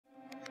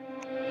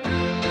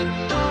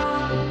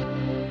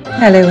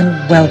Hello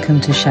and welcome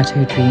to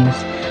Chateau Dreams.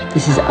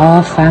 This is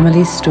our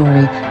family's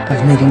story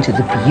of moving to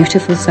the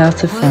beautiful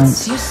south of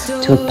France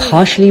to a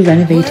partially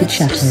renovated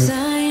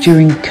chateau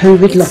during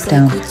COVID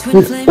lockdown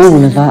with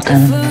all of our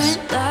animals.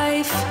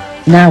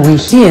 Now we're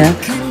here,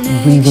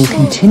 we will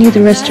continue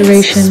the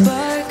restoration,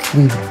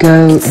 we will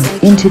go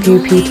and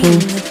interview people,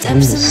 we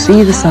will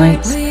see the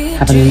sights,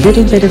 have a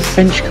little bit of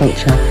French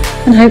culture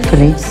and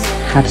hopefully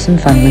have some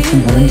fun with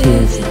some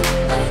volunteers.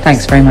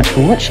 Thanks very much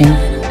for watching,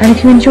 and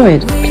if you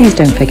enjoyed, please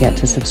don't forget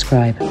to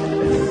subscribe.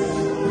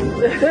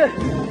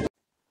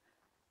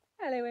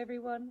 Hello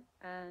everyone,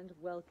 and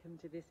welcome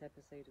to this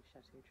episode of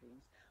Chateau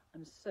Dreams.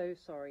 I'm so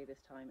sorry this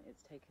time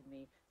it's taken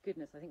me,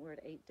 goodness, I think we're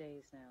at 8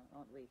 days now,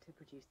 aren't we, to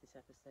produce this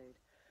episode.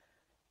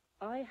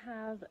 I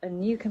have a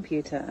new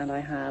computer and I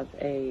have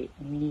a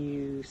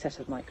new set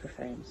of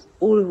microphones,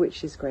 all of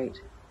which is great.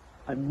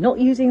 I'm not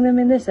using them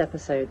in this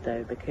episode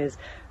though, because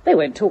they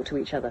won't talk to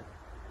each other.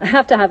 I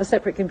have to have a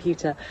separate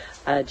computer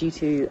due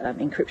to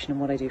encryption and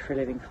what I do for a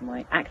living for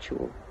my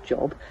actual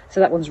job. So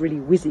that one's really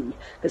whizzy.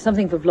 But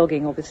something for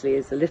vlogging obviously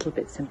is a little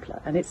bit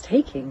simpler. And it's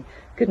taking,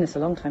 goodness, a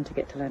long time to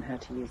get to learn how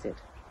to use it.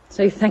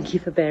 So thank you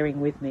for bearing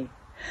with me.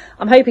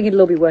 I'm hoping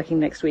it'll all be working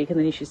next week and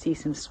then you should see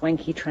some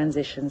swanky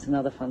transitions and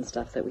other fun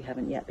stuff that we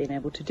haven't yet been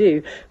able to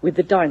do with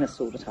the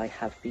dinosaur that I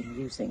have been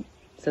using.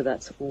 So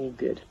that's all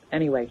good.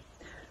 Anyway,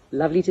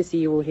 lovely to see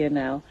you all here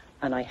now.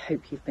 And I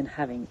hope you've been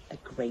having a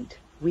great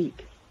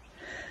week.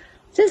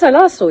 Since I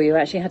last saw you, I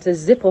actually had to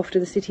zip off to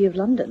the City of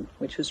London,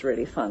 which was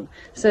really fun.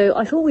 So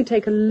I thought we'd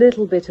take a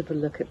little bit of a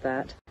look at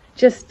that.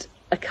 Just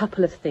a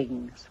couple of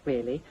things,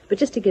 really, but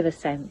just to give a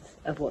sense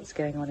of what's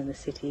going on in the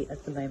city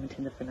at the moment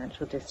in the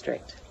financial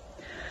district.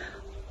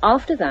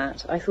 After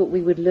that, I thought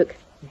we would look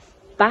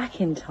back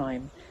in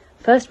time,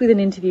 first with an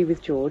interview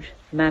with George,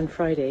 Man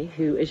Friday,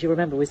 who, as you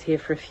remember, was here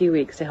for a few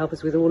weeks to help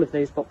us with all of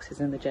those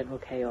boxes and the general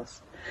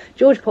chaos.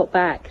 George popped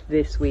back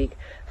this week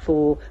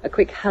for a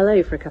quick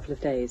hello for a couple of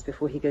days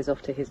before he goes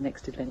off to his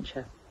next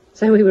adventure.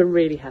 So we were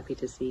really happy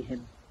to see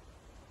him.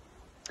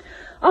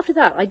 After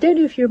that, I don't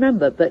know if you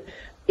remember, but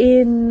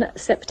in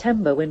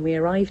September when we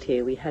arrived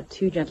here, we had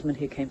two gentlemen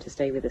who came to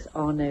stay with us,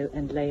 Arnaud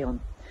and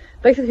Leon,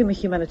 both of whom are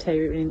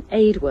humanitarian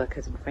aid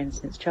workers and friends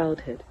since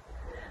childhood.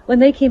 When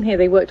they came here,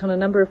 they worked on a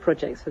number of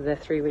projects for their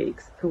 3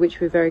 weeks, for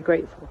which we're very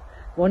grateful,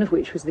 one of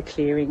which was the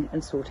clearing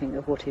and sorting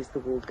of what is the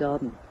walled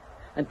garden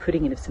and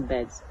putting in of some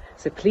beds.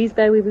 So please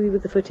bear with me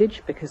with the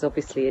footage, because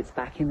obviously it's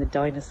back in the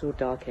dinosaur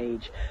dark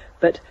age,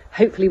 but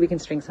hopefully we can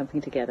string something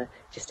together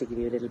just to give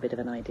you a little bit of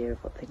an idea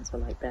of what things were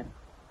like then.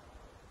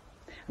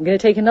 I'm going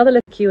to take another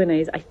look at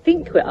Q&As. I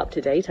think we're up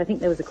to date. I think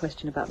there was a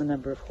question about the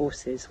number of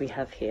horses we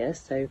have here.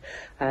 So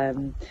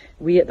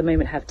we at the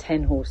moment have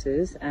 10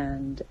 horses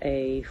and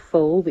a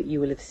foal that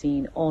you will have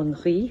seen,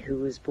 Henri, who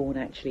was born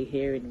actually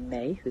here in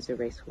May, who's a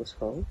racehorse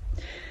foal.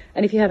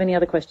 And if you have any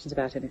other questions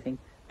about anything,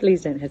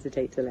 please don't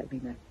hesitate to let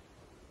me know.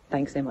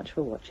 Thanks so much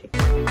for watching.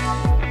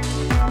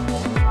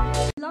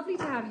 Lovely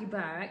to have you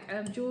back.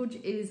 George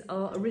is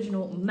our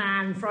original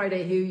Man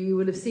Friday, who you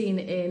will have seen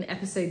in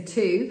episode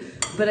 2,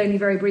 but only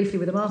very briefly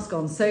with a mask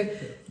on. So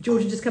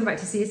George has just come back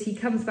to see us. He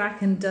comes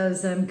back and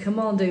does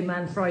commando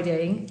Man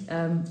Fridaying,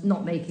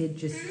 not naked,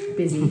 just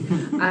busy,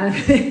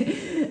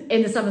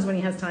 in the summers when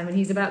he has time. And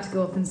he's about to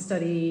go off and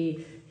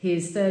study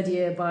his third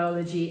year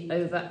biology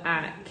over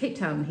at Cape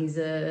Town. He's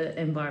an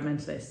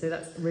environmentalist, so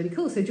that's really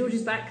cool. So George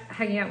is back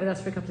hanging out with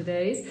us for a couple of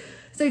days.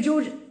 So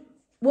George,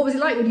 what was it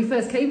like when you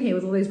first came here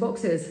with all those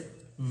boxes?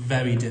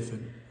 Very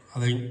different.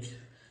 I think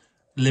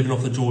living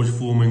off the George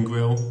Foreman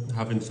grill,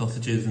 having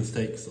sausages and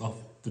steaks off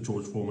the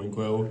George Foreman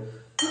grill,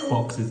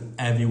 boxes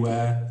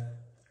everywhere,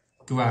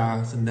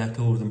 grass and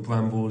nettles and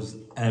brambles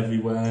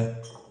everywhere.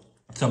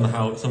 Some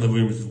of the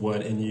rooms just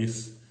weren't in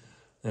use.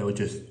 They were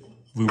just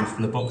rooms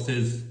full of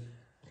boxes,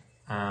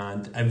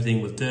 and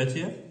everything was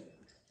dirtier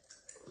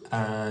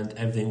and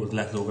everything was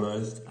less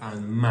organised,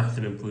 and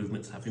massive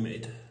improvements have been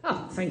made.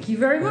 Oh, thank you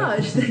very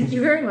much. Thank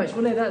you very much.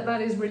 Well, no, that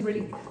is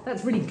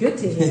that's really good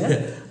to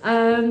hear.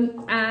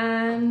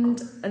 And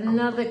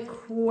another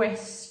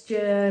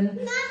question.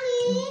 Mommy,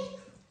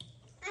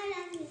 I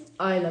love you.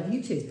 I love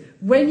you too.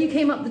 When you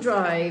came up the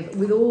drive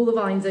with all the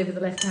vines over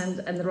the left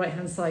hand and the right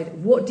hand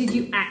side, what did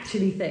you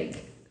actually think?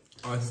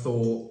 I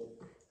thought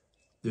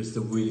this is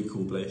a really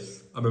cool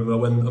place. I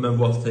remember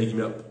Ross taking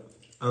me up,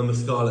 and the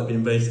Scarlett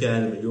being very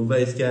scared of me. You were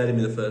very scared of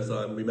me the first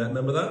time we met,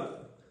 remember that?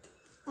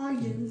 I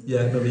do.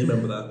 Yeah, you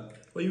remember that.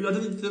 Well, I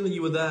didn't think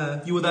you were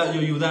there. You were there,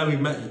 we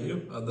met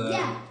you.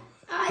 Yeah,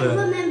 I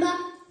remember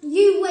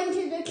you went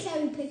to the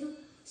cherry picker.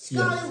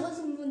 Scarlett was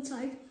on one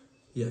side.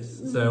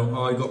 Yes, so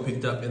I got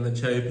picked up in the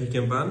cherry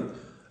picking van.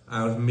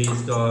 And it was me,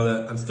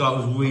 Scarlett, and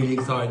Scarlett was really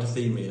excited to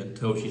see me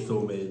until she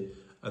saw me.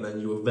 And then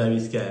you were very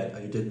scared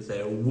and you didn't say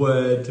a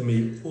word to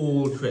me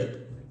all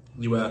trip.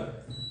 You were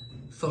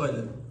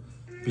silent.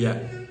 But yeah,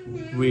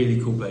 really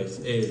cool place.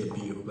 It is a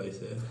beautiful place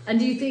here. And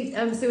do you think,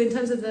 so in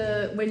terms of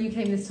when you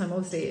came this time,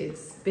 obviously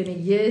it's been a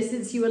year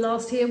since you were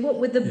last here. What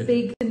were the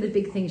big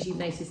things you've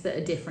noticed that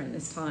are different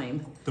this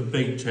time? The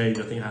big change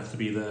I think has to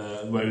be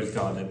the rose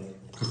garden.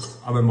 Because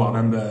I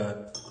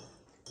remember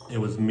it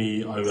was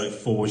me. I like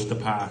forged the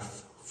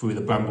path through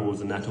the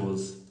brambles and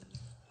nettles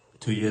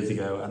 2 years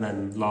ago, and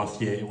then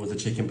last year it was a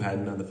chicken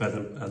pen and the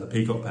pheasant and the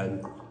peacock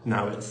pen.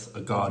 Now it's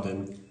a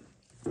garden.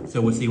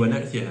 So we'll see where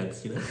next year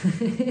heads, you know.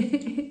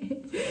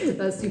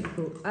 That's super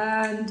cool.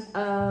 And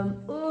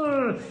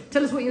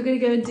tell us what you're going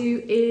to go and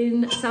do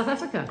in South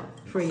Africa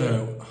for a year.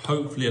 So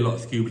hopefully a lot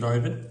of scuba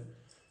diving,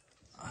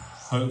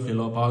 hopefully a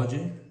lot of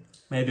biology,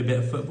 maybe a bit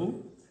of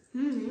football.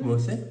 We'll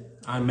see.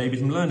 And maybe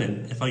some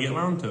learning if I get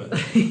around to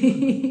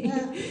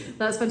it.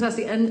 That's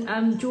fantastic.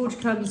 And George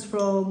comes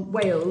from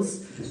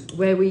Wales,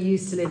 where we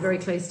used to live, very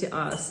close to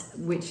us,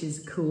 which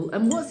is cool.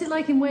 And what's it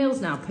like in Wales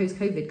now,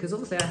 post-COVID? Because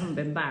obviously I haven't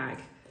been back.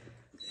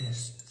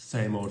 It's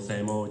same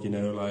old, you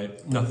know,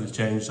 like nothing's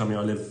changed. I mean,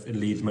 I live in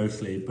Leeds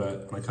mostly,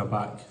 but when I come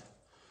back,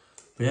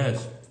 but yeah,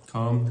 it's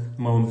calm.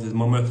 Monmouth is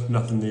Monmouth,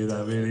 nothing new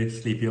there really,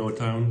 sleepy old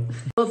town.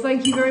 Well,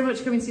 thank you very much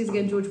for coming to see us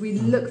again, George. We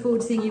look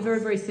forward to seeing you very,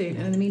 very soon.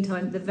 And in the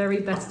meantime, the very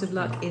best of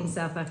luck in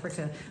South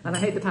Africa. And I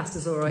hope the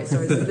pasta's all right.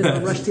 Sorry, it's a bit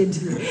of a rushed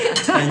interview.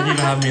 Thank you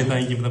for having me and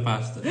thank you for the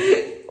pasta.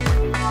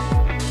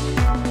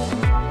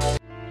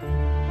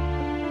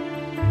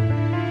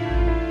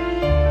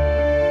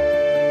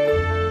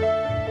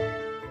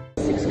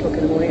 6 o'clock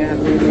in the morning, I have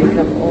my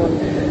makeup on.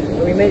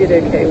 And we made it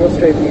okay. It was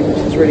drove me, which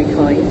is really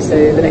kind.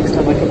 So the next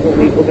time I can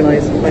probably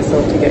organise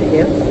myself to get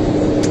here.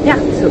 Yeah,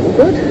 so all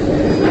good.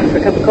 For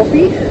a cup of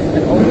coffee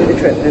and on with the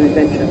trip and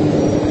adventure.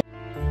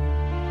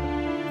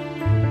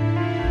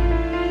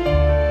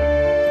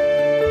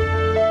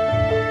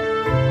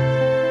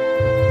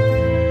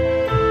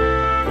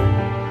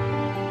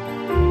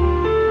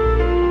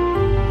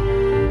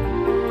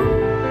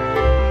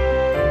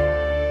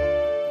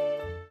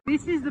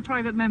 This is the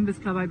private members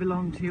club I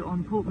belong to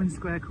on Portman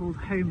Square called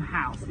Home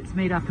House. It's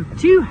made up of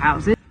 2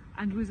 houses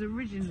and was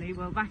originally,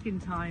 well, back in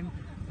time,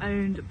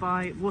 owned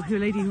by a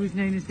lady who was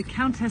known as the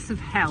Countess of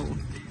Hell,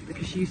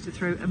 because she used to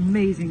throw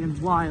amazing and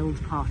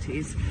wild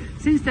parties.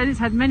 Since then it's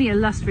had many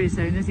illustrious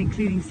owners,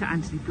 including Sir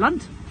Anthony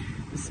Blunt,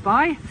 the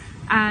spy,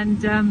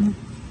 and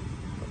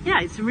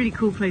yeah, it's a really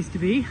cool place to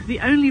be. The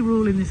only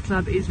rule in this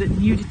club is that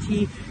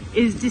nudity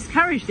is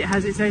discouraged. It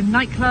has its own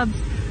nightclubs,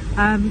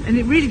 and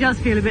it really does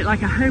feel a bit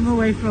like a home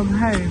away from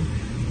home.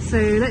 So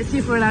let's see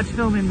if we're allowed to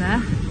film in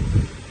there.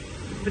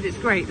 But it's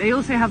great. They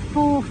also have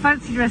 4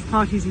 fancy dress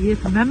parties a year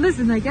for members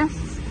and their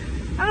guests,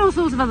 and all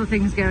sorts of other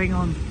things going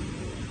on.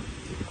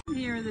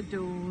 Here are the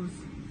doors.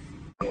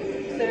 So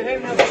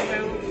Home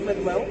House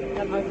went well.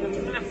 I was in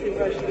a massive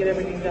rush to get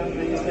everything done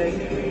now, so I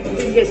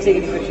didn't get to take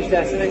it to pictures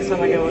there, so next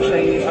time I go I'll show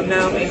you. I'm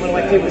now in one of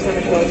my favourite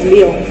sandwich worlds,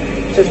 Lyon,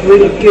 which has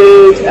really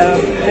good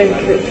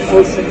home-cooked,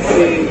 wholesome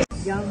food.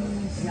 Yum,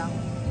 yum,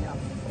 yum.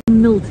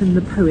 Milton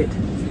the poet,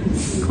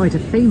 quite a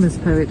famous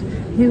poet,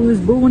 who was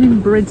born in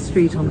Bread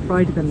Street on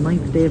Friday the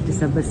 9th day of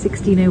December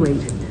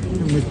 1608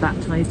 and was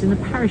baptised in the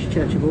parish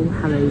church of All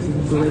Hallows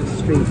in Bread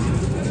Street.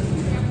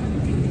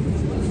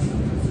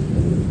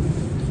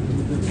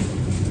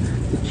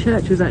 The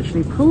church was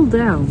actually pulled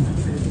down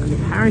and the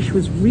parish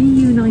was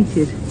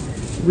reunited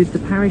with the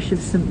parish of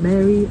St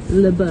Mary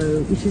Le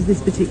Bow, which is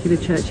this particular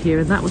church here,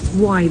 and that was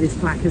why this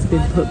plaque has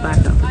been put back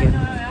up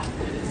again.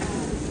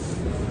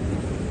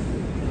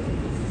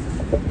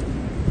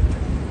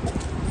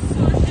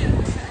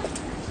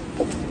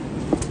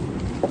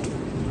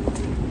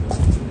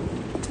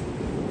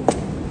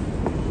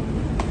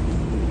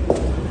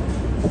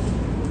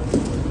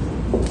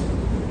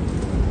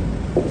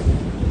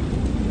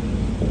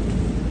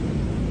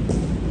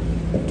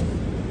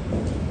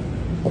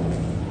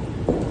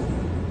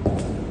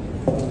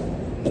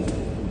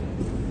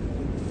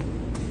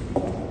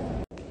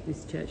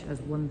 This church has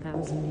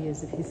 1,000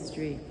 years of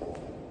history.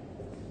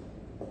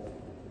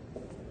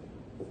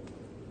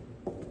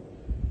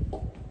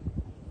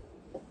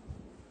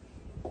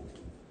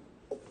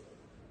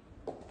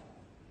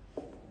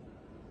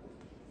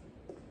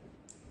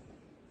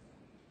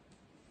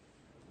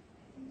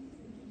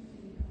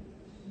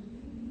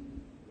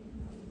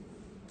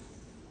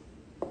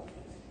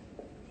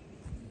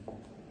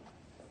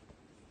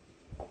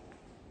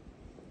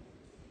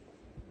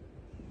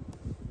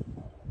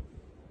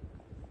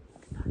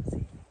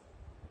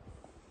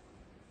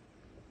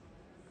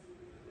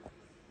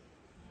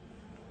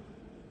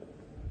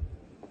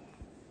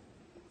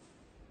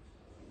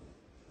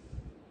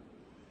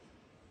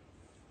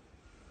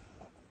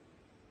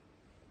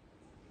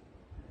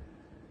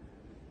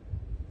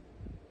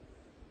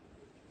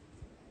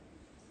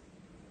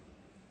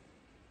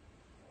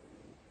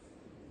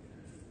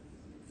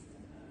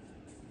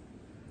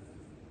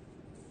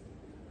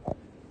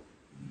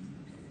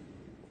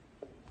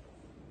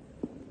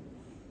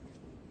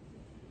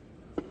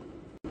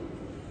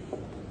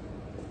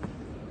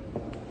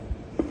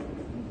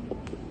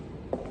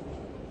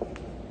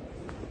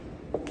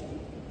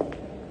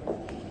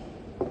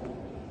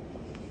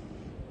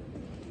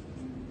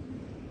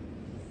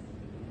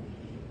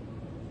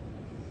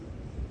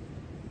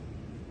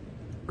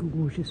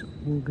 Gorgeous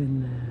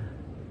organ there.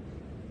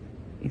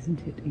 Isn't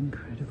it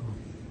incredible?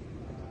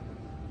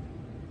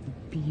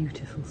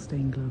 Beautiful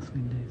stained glass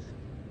windows.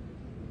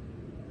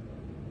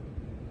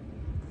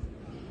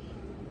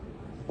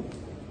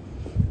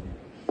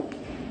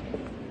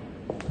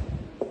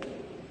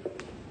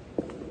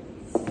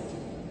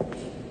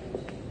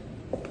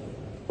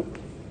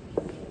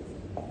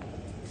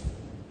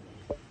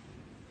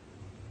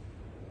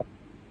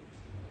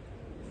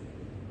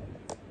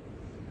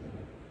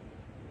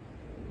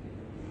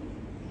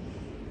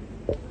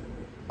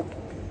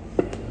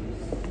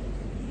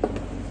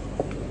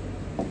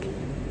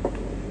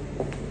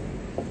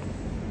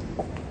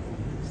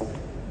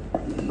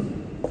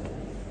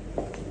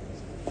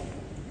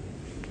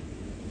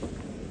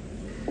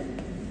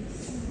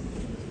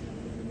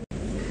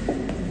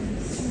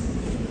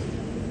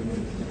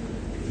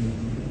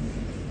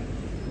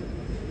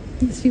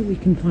 Let's see what we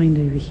can find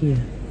over here.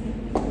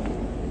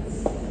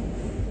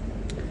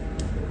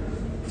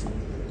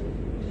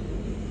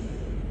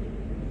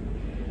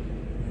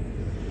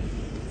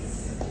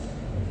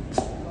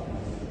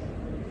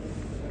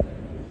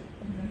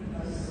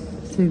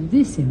 So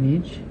this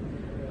image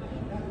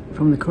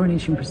from the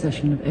coronation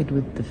procession of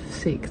Edward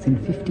VI in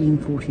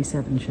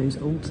 1547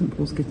 shows Old St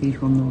Paul's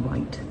Cathedral on the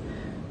right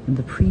and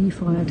the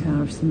pre-fire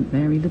tower of St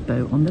Mary le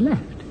Bow on the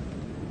left.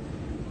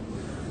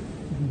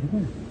 Over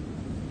there.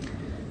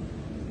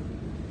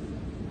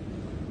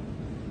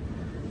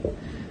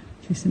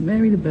 So St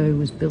Mary le Bow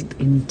was built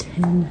in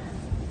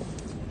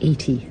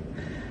 1080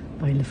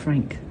 by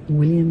Lefranc,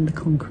 William the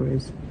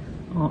Conqueror's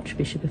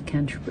Archbishop of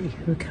Canterbury,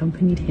 who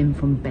accompanied him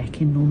from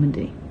Bec in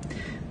Normandy.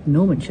 The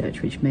Norman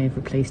church, which may have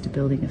replaced a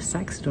building of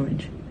Saxon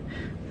origin,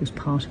 was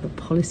part of a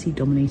policy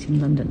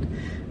dominating London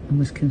and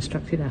was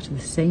constructed out of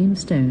the same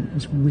stone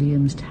as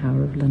William's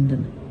Tower of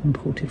London,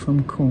 imported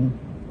from Caen.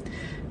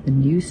 The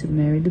new St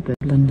Mary le Bow,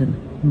 London,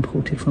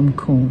 imported from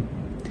Caen.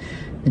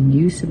 The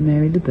new St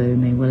Mary le Bow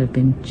may well have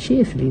been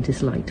cheerfully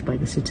disliked by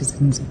the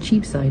citizens of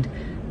Cheapside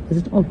as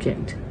an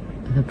object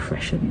of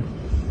oppression.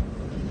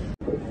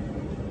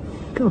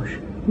 Gosh,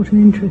 what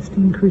an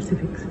interesting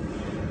crucifix.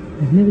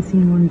 I've never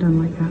seen one done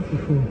like that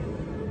before.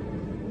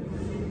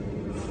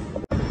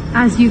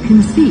 As you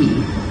can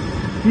see,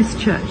 this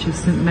church of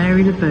St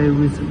Mary le Bow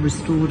was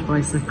restored by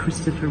Sir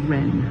Christopher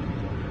Wren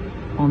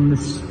on the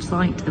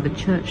site of a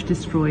church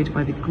destroyed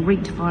by the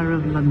Great Fire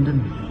of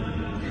London.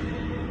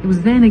 It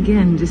was then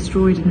again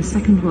destroyed in the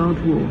Second World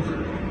War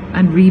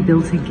and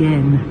rebuilt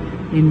again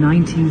in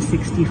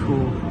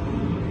 1964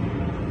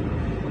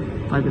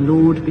 by the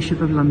Lord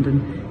Bishop of London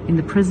in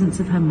the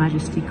presence of Her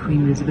Majesty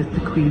Queen Elizabeth,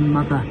 the Queen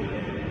Mother.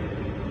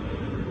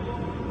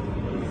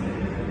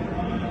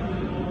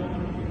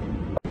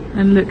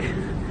 And look,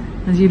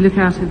 as you look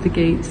out of the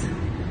gates,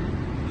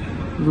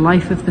 the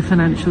life of the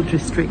financial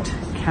district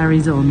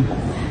carries on.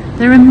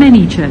 There are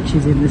many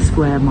churches in the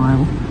square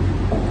mile.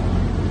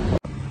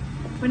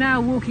 We're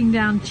now walking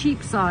down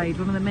Cheapside,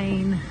 one of the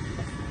main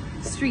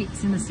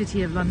streets in the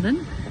City of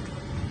London.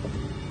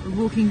 We're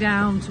walking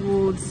down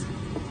towards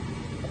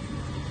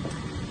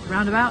the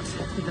roundabout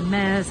with the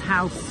Mayor's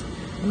house,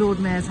 Lord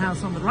Mayor's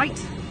house on the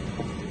right,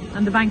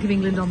 and the Bank of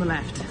England on the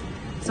left.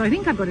 So I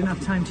think I've got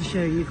enough time to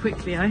show you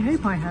quickly. I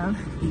hope I have.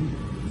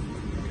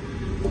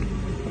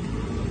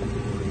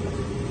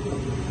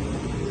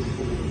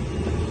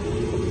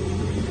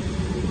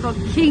 We've got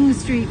King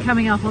Street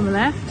coming up on the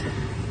left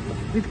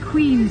with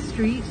Queen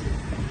Street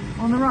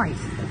on the right.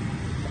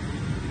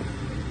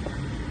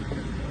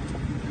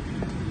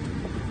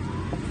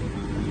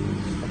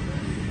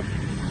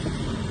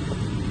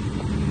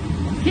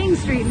 King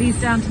Street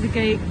leads down to the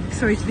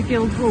to the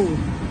Guildhall,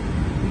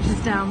 which is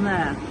down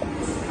there.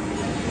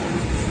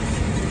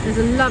 There's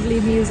a lovely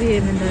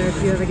museum in there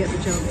if you ever get the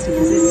chance to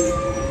visit.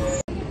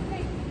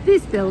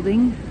 This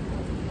building,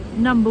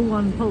 number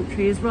 1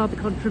 Poultry, is rather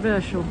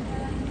controversial.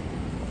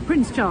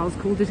 Prince Charles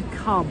called it a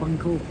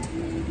carbuncle.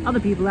 Other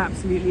people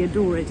absolutely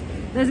adore it.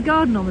 There's a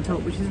garden on the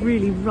top which is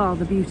really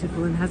rather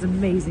beautiful and has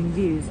amazing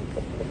views.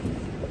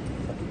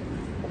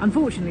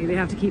 Unfortunately, they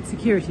have to keep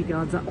security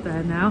guards up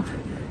there now,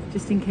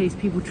 just in case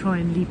people try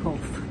and leap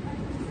off.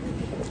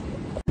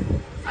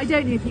 I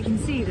don't know if you can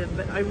see them,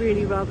 but I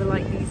really rather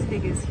like these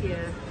figures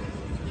here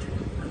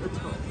at the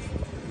top.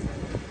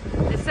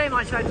 There's so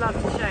much I'd love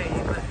to show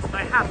you, but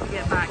I have to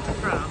get back to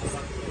France.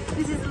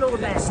 This is the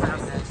Lord Mayor's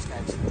house.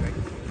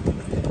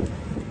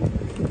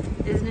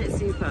 Isn't it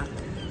super?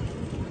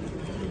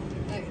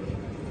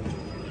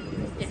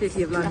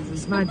 City of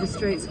London's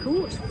Magistrates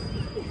Court.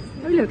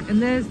 Oh look,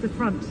 and there's the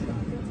front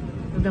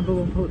of number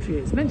 1 Poultry.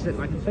 It's meant to look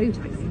like a boat,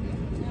 I think.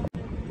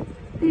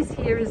 This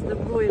here is the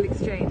Royal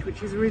Exchange,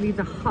 which is really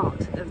the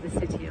heart of the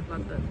City of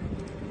London.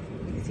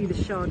 You can see the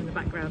Shard in the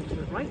background to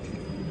the right.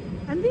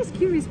 And this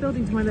curious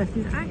building to my left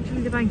is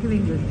actually the Bank of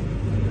England.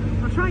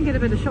 I'll try and get a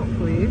better shot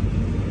for you,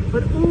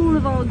 but all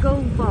of our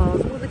gold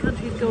bars, all the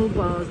country's gold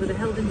bars that are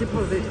held in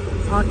deposit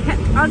are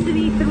kept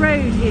underneath the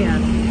road here.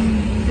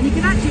 And you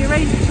can actually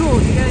arrange a tour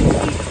to go and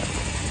see.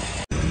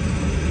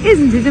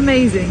 Isn't it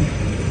amazing?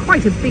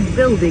 Quite a big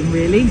building,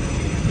 really.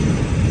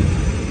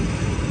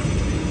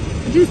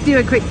 Just do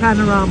a quick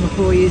panorama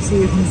for you so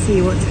you can see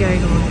what's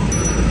going on.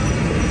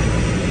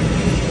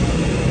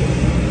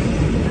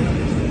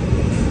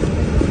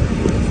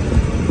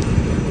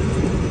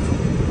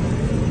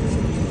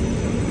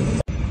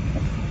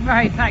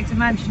 Right, back to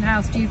Mansion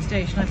House Tube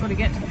Station. I've got to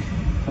get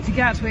to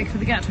Gatwick for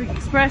the Gatwick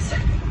Express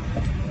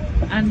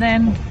and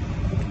then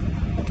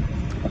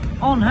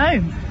on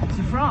home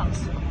to France.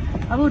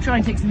 I will try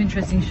and take some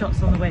interesting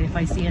shots on the way if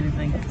I see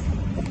anything.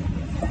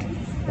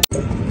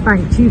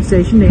 Bank Tube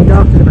Station, named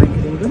after the Bank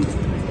of England.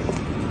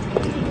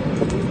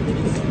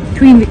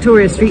 Queen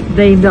Victoria Street,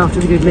 named after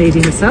the good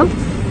lady herself.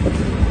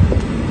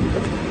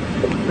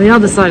 The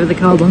other side of the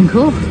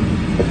carbuncle,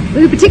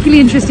 with a particularly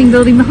interesting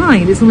building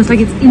behind. It's almost like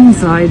its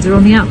insides are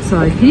on the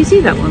outside. Can you see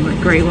that one, that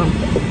grey one?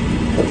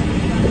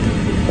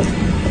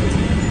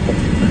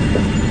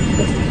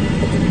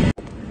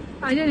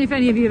 I don't know know if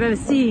any of you have ever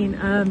seen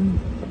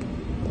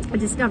A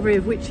Discovery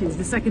of Witches,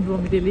 the second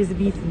one with the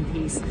Elizabethan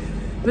piece,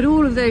 but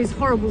all of those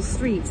horrible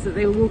streets that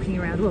they were walking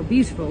around, well,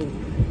 beautiful,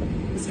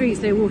 the streets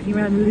they were walking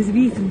around in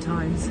Elizabethan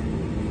times,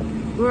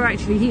 were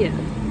actually here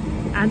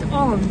and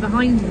on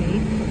behind me,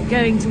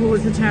 going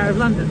towards the Tower of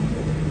London.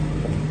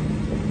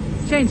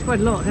 It's changed quite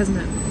a lot, hasn't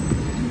it?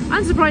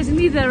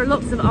 Unsurprisingly, there are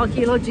lots of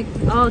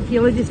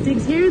archaeologist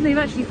digs here, and they've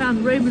actually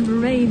found Roman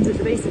remains at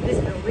the base of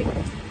this building,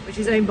 which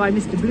is owned by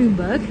Mr.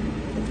 Bloomberg,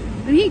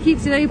 and he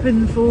keeps it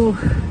open for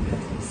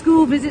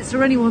school visits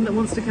or anyone that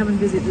wants to come and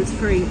visit that's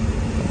free.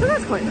 So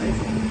that's quite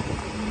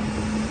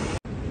nice.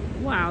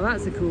 Wow,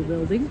 that's a cool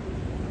building.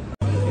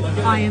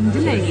 I am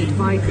delayed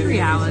by 3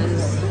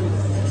 hours.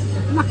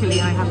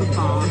 Luckily I have a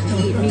bar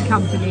to keep me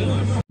company.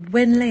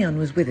 When Leon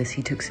was with us,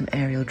 he took some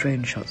aerial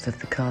drone shots of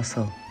the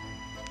castle.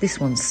 This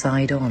one's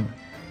side on,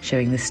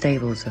 showing the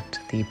stables at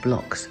the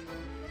blocks.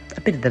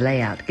 A bit of the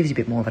layout gives you a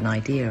bit more of an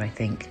idea, I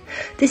think.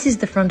 This is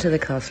the front of the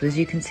castle. As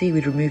you can see,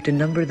 we'd removed a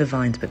number of the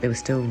vines, but there were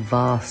still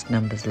vast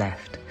numbers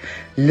left.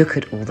 Look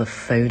at all the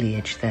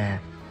foliage there.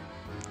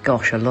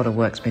 Gosh, a lot of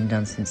work's been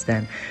done since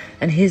then.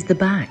 And here's the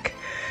back.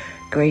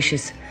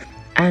 Gracious.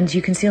 And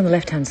you can see on the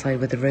left-hand side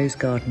where the rose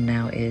garden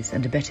now is,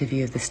 and a better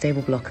view of the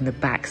stable block and the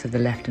backs of the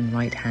left and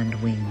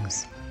right-hand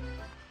wings.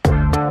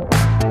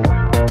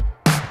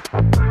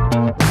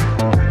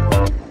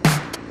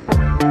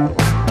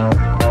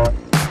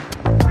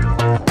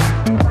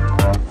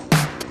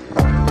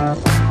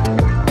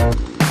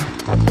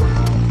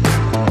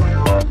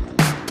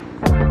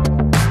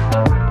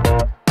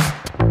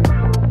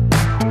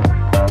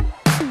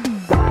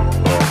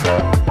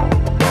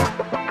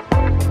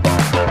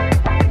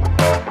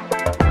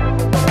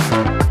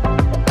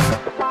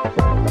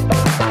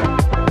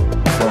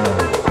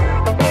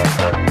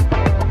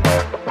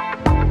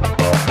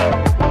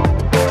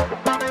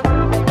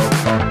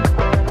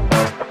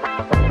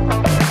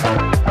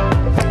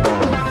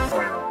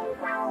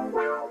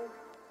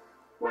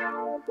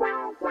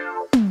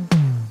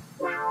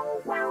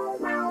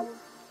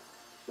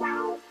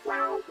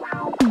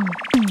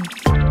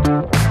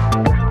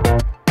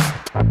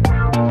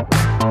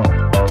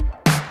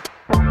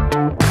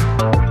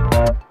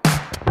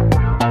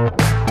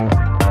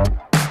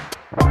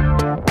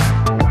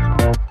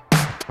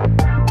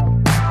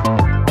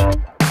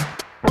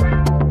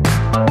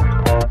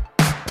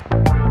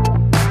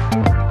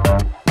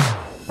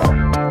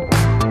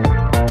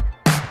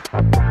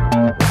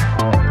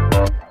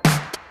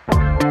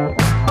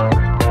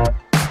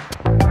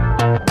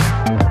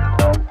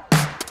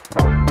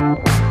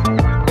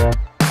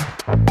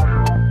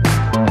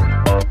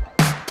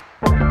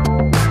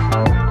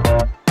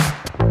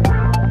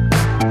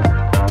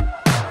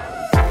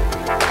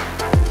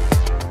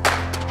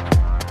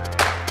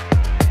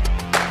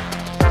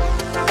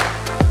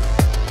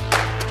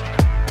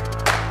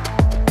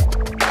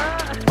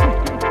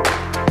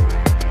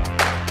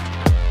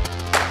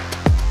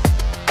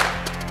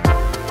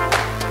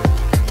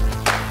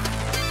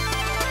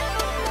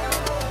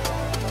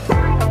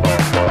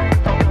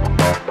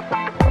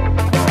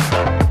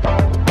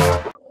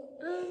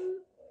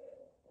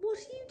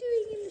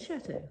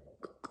 Chateau.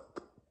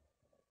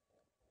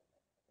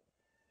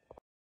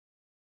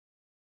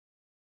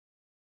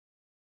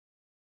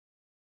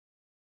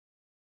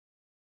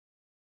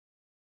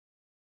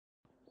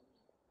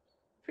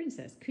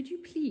 Princess, could you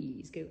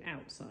please go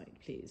outside,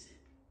 please?